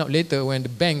 They found out later when the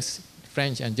banks,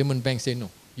 French and German banks say, no,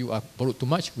 you are borrowed too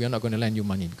much, we are not going to lend you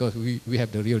money because we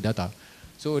have the real data.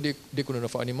 So they couldn't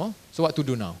afford anymore. So what to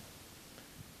do now?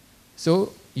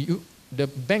 So the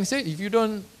bank said, if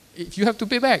you have to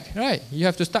pay back, right? You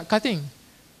have to start cutting.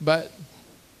 But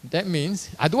That means,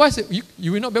 otherwise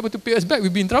you will not be able to pay us back,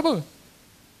 we'll be in trouble.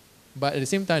 But at the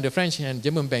same time, the French and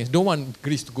German banks don't want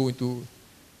Greece to go into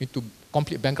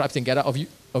complete bankruptcy and get out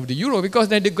of the euro, because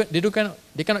then they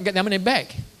cannot get their money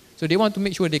back. So they want to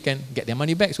make sure they can get their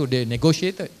money back, so they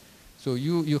negotiated. So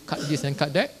you cut this and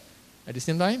cut that at the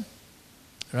same time,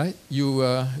 right?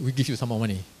 We give you some more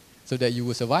money so that you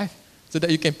will survive, so that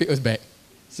you can pay us back.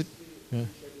 So,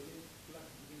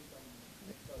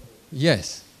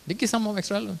 yes, they give some more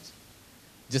extra loans.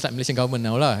 Just like Malaysian government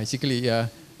now lah. Basically,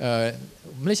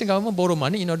 Malaysian government borrow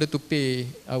money in order to pay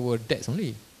our debts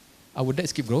only. Our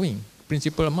debts keep growing.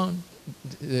 Principal amount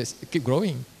keep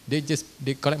growing. They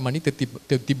collect money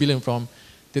 30 billion from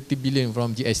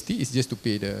GST is just to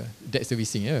pay the debt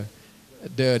servicing. Yeah.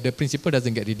 The principal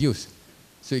doesn't get reduced,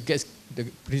 so the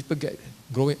principal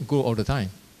grow all the time.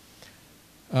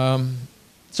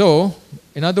 So,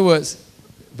 in other words,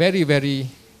 very, very.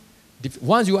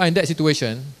 Once you are in that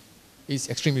situation, it's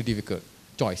extremely difficult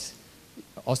choice.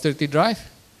 Austerity drive.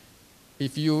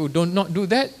 If you not do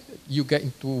that, you get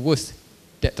into worse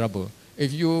debt trouble.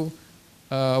 If you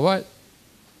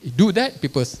do that,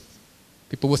 people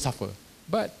will suffer.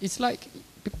 But it's like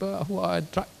people who are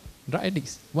drug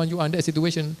addicts. When you are in that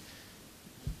situation,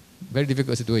 very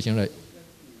difficult situation, right?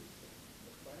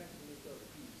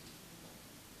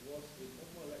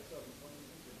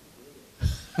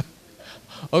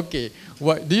 Okay,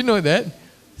 do you know that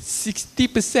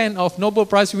 60% of Nobel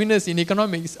Prize winners in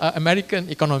economics are American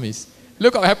economists?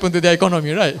 Look what happened to their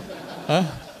economy, right?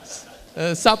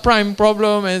 Subprime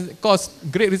problem and caused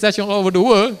great recession all over the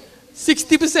world.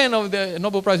 60% of the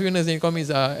Nobel Prize winners in economics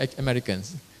are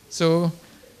Americans. So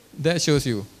that shows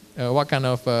you what kind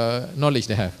of knowledge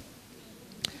they have.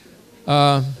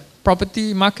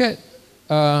 Property market.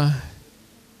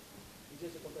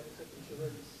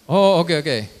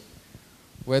 Okay.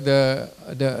 Whether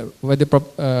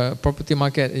property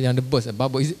market yang the burst,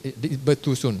 bubble is burst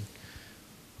too soon.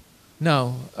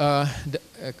 Now,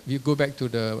 you go back to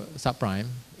the subprime.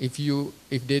 If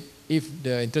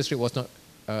the interest rate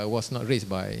was not raised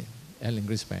by Alan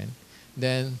Greenspan,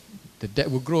 then the debt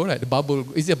will grow. Right? The bubble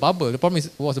is a bubble. The problem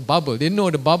was a bubble. They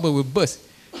know the bubble will burst.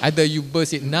 Either you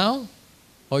burst it now,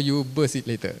 or you burst it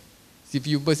later. If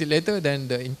you burst it later, then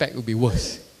the impact will be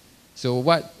worse. So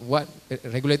what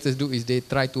regulators do is they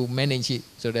try to manage it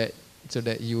so that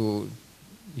you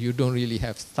don't really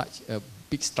have such a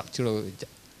big structural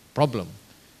problem.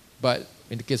 But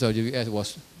in the case of the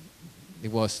US,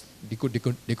 they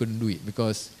couldn't do it,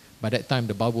 because by that time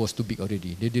the bubble was too big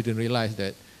already. They didn't realize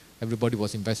that everybody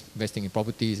was investing in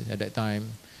properties at that time.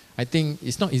 I think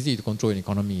it's not easy to control an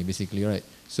economy, basically, right?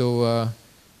 So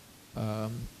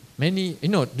do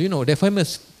you know the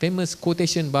famous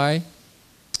quotation by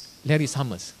Larry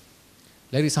Summers?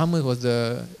 Larry Summers was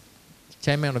the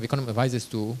chairman of economic advisors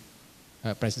to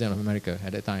President of America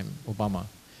at that time, Obama.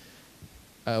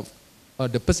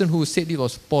 The person who said it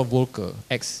was Paul Volcker,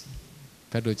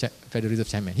 ex-Federal Reserve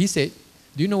Chairman. He said,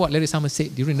 do you know what Larry Summers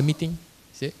said during the meeting?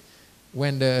 He said,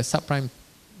 when the subprime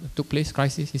took place,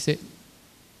 crisis, he said,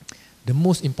 the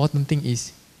most important thing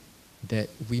is that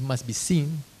we must be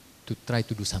seen to try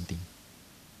to do something.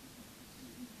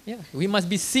 Yeah, we must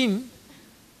be seen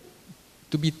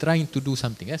to be trying to do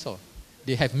something. That's all.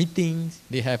 They have meetings.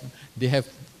 They have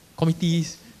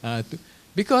committees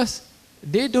because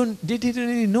they didn't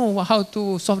really know how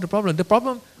to solve the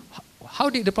problem. How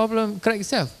did the problem correct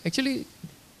itself? Actually,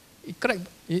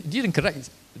 it didn't correct.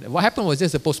 What happened was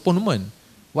just a postponement.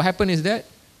 What happened is that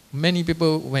many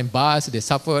people went bust, they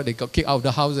suffered, they got kicked out of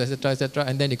the house, etc.,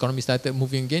 and then the economy started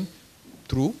moving again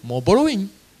through more borrowing.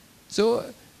 So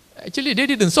actually, they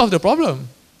didn't solve the problem.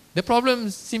 The problem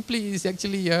simply is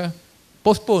actually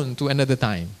postponed to another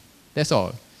time. That's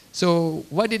all. So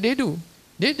what did they do?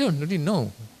 They don't really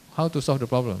know how to solve the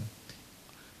problem.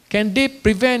 Can they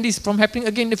prevent this from happening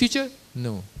again in the future?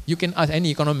 No. You can ask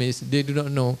any economist, they do not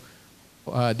know.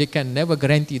 They can never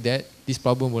guarantee that this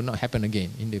problem will not happen again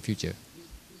in the future.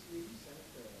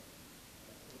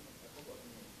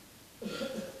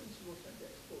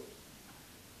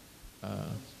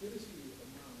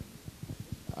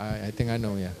 I think I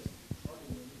know, yeah.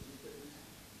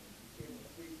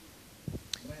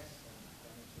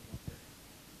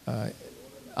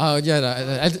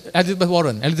 Elizabeth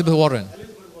Warren.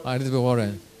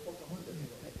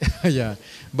 Yeah,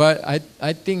 but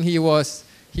I think he was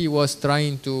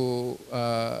trying to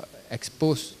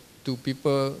expose to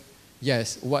people,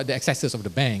 yes, what the excesses of the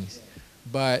banks,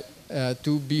 but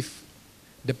to be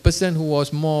the person who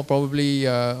was more probably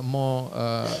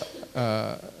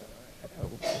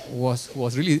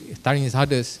was really trying his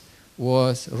hardest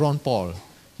was Ron Paul.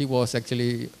 He was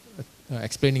actually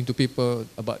explaining to people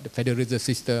about the Federal Reserve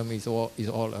System is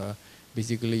all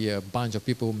basically a bunch of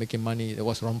people making money. There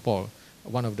was Ron Paul,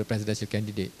 one of the presidential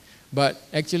candidates. But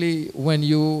actually, when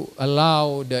you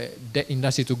allow the debt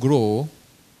industry to grow,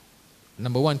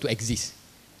 number one, to exist.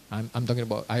 I'm talking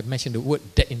about, I mentioned the word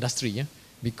debt industry, yeah?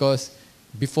 Because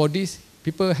before this,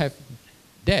 people have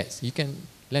debts. You can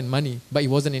lend money, but it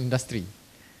wasn't an industry.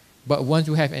 But once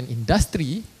you have an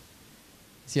industry,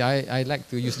 see, I like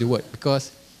to use the word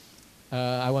because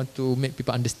I want to make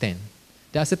people understand.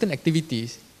 There are certain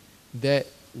activities that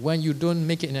when you don't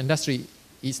make it an industry,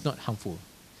 it's not harmful.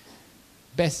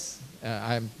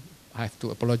 I have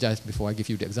to apologize before I give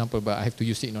you the example, but I have to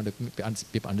use it in order to make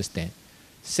people understand.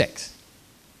 Sex.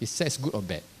 Is sex good or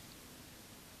bad?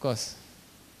 Because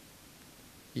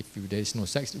if there is no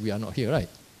sex, we are not here, right?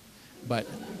 But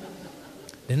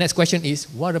the next question is,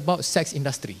 what about sex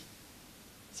industry?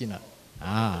 See now?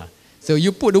 So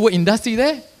you put the word industry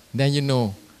there, then you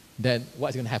know that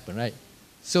what's going to happen, right?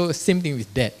 So same thing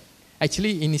with debt.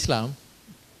 Actually, in Islam,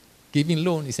 giving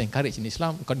loan is encouraged in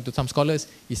Islam. According to some scholars,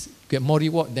 is get more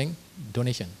reward than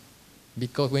donation.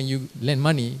 Because when you lend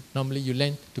money, normally you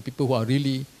lend to people who are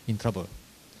really in trouble.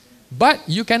 But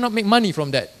you cannot make money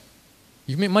from that. If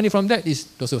you make money from that, it's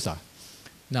dosa.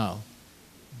 Now,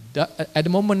 at the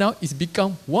moment now, it's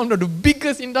become one of the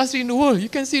biggest industry in the world. You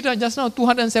can see that just now,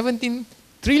 217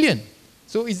 trillion.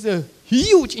 So it's a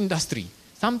huge industry.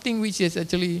 Something which is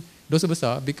actually dosa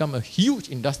besar become a huge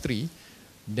industry,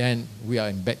 then we are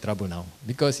in bad trouble now.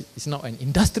 Because it's not an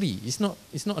industry. It's not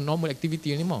a normal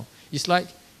activity anymore. It's like,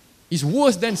 it's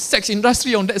worse than sex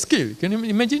industry on that scale. Can you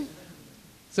imagine?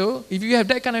 So if you have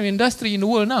that kind of industry in the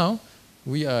world now,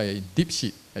 we are in deep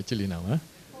shit actually now. Huh?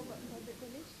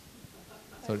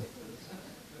 Sorry.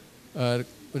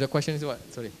 The question is what?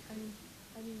 Sorry.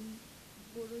 I mean,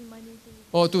 borrowing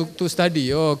money to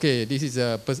study. Oh, okay. This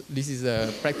is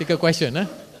a practical question. Huh?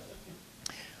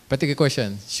 Practical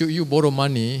question. Should you borrow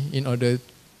money in order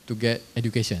to get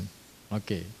education?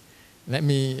 Okay. Let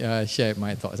me share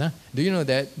my thoughts. Huh? Do you know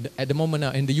that at the moment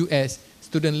now in the US,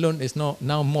 student loan is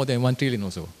now more than 1 trillion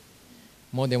also.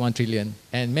 More than 1 trillion.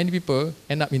 And many people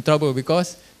end up in trouble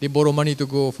because they borrow money to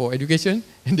go for education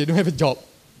and they don't have a job.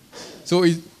 So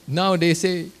now they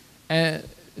say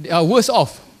they are worse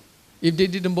off. If they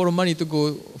didn't borrow money to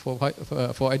go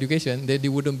for education, they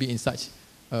wouldn't be in such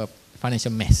a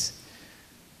financial mess.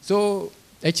 So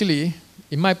actually,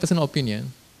 in my personal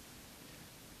opinion,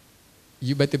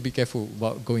 you better be careful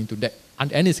about going to that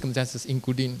under any circumstances,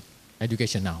 including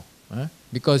education now.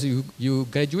 Because you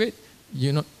graduate,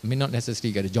 you may not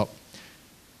necessarily get a job.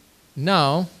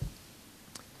 Now,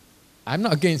 I'm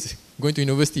not against going to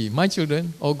university. My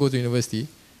children all go to university,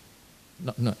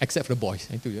 no, except for the boys.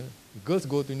 I told you, girls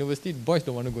go to university, boys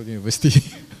don't want to go to university.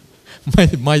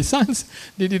 my sons,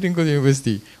 they didn't go to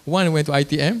university. One went to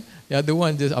ITM, the other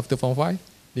one just after Form 5,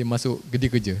 they masuk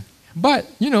kerja. But,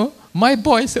 my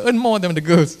boys earn more than the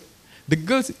girls. The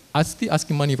girls are still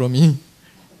asking money from me.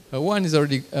 One is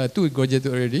already, 2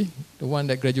 graduated already. The one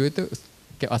that graduated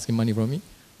kept asking money from me.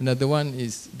 Another one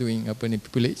is doing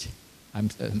pupillage. I'm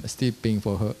still paying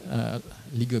for her,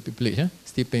 legal pupillage,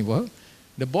 still paying for her.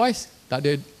 The boys, tak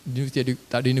ada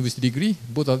university degree,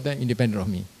 both of them independent of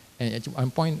me. And at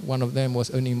one point, one of them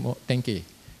was earning more 10K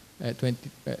at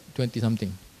 20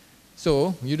 something.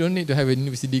 So, you don't need to have a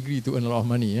university degree to earn a lot of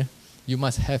money. You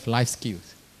must have life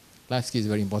skills. Life skills is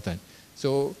very important.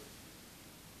 So,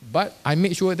 but I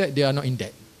make sure that they are not in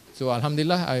debt. So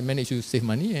alhamdulillah, I managed to save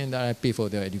money and I pay for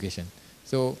their education.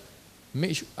 So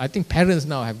I think parents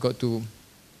now have got to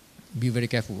be very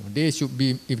careful. They should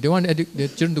be, if they want their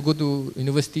children to go to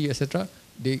university, etc.,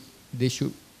 they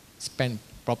should spend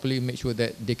properly, make sure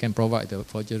that they can provide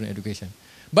for children education.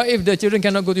 But if the children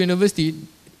cannot go to university,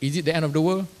 is it the end of the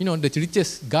world? The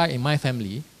richest guy in my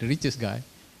family, the richest guy,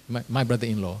 my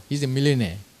brother-in-law, he's a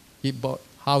millionaire. He bought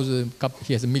houses,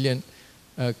 he has $1 million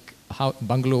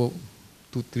bungalow,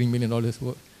 $2-3 million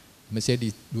worth,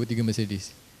 Mercedes, 2-3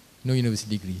 Mercedes, no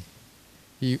university degree.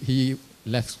 He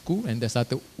left school and then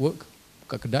started work,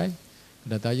 buka kedai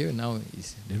tayar, now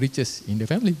is the richest in the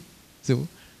family. So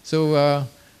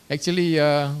actually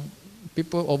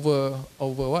people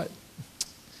over what?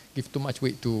 Give too much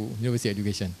weight to university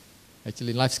education.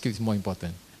 Actually life skills is more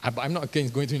important. I'm not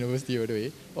against going to university, by the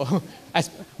way. Or as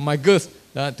my girls,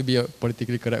 to be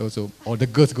politically correct also, or the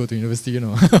girls go to university,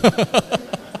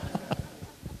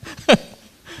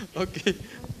 Okay.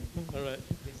 All right.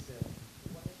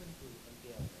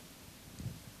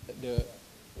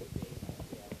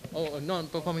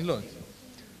 Non-performing loans.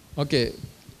 Okay.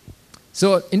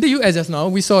 So in the US just now,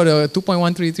 we saw the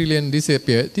 2.13 trillion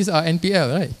disappeared. These are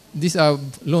NPL, right? These are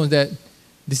loans that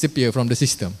disappear from the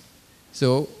system.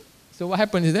 So what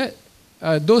happens is that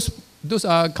those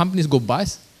companies go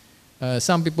bust.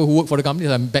 Some people who work for the companies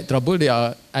are in bad trouble. They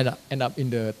end up in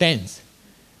the tens.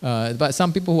 But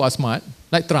some people who are smart,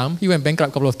 like Trump, he went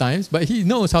bankrupt a couple of times, but he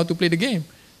knows how to play the game.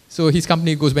 So his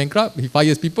company goes bankrupt, he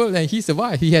fires people, and he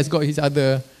survives. He has got his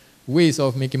other ways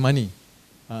of making money.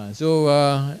 So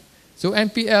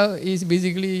NPL is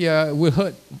basically will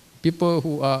hurt people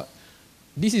who are.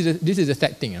 This is a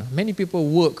sad thing. Many people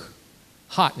work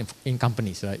hard in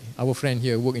companies, right? Our friend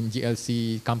here work in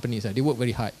GLC companies. They work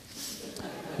very hard,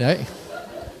 right?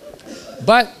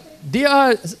 But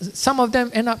some of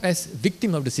them end up as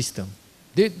victim of the system.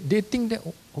 They think that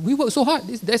we work so hard.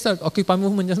 That's an Occupy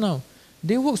movement just now.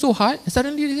 They work so hard, and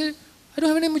suddenly they say, I don't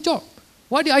have any job.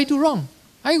 What did I do wrong?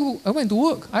 I went to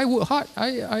work. I worked hard.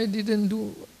 I didn't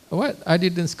do what? I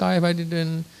didn't Skype. I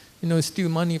didn't steal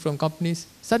money from companies.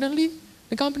 Suddenly,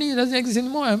 the company doesn't exist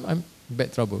anymore. I'm in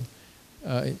bad trouble,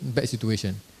 bad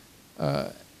situation.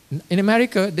 In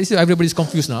America, everybody's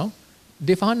confused now.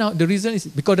 They found out the reason is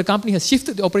because the company has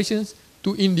shifted the operations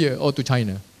to India or to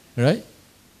China, right?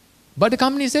 But the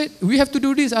company said, we have to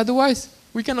do this, otherwise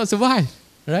we cannot survive,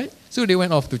 right? So they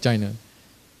went off to China.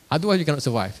 Otherwise you cannot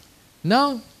survive.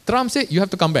 Now, Trump said, you have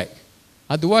to come back.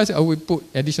 Otherwise I will put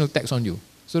additional tax on you.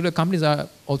 So the companies are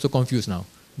also confused now.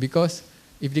 Because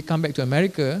if they come back to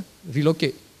America,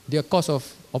 relocate, their cost of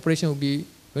operation will be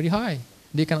very high.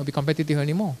 They cannot be competitive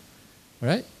anymore,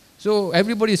 right? So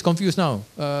everybody is confused now.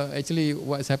 Actually,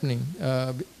 what's happening?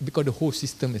 Because the whole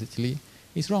system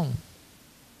is wrong.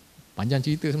 Panjang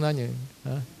cerita sebenarnya.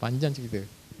 Panjang cerita.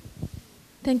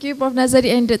 Thank you, Prof.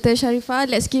 Nazari and Dr. Sharifah.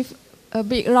 Let's give a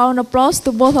big round of applause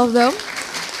to both of them.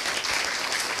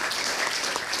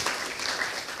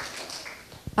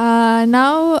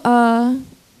 Now,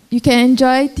 you can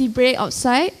enjoy tea break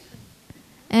outside.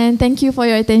 And thank you for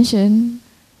your attention.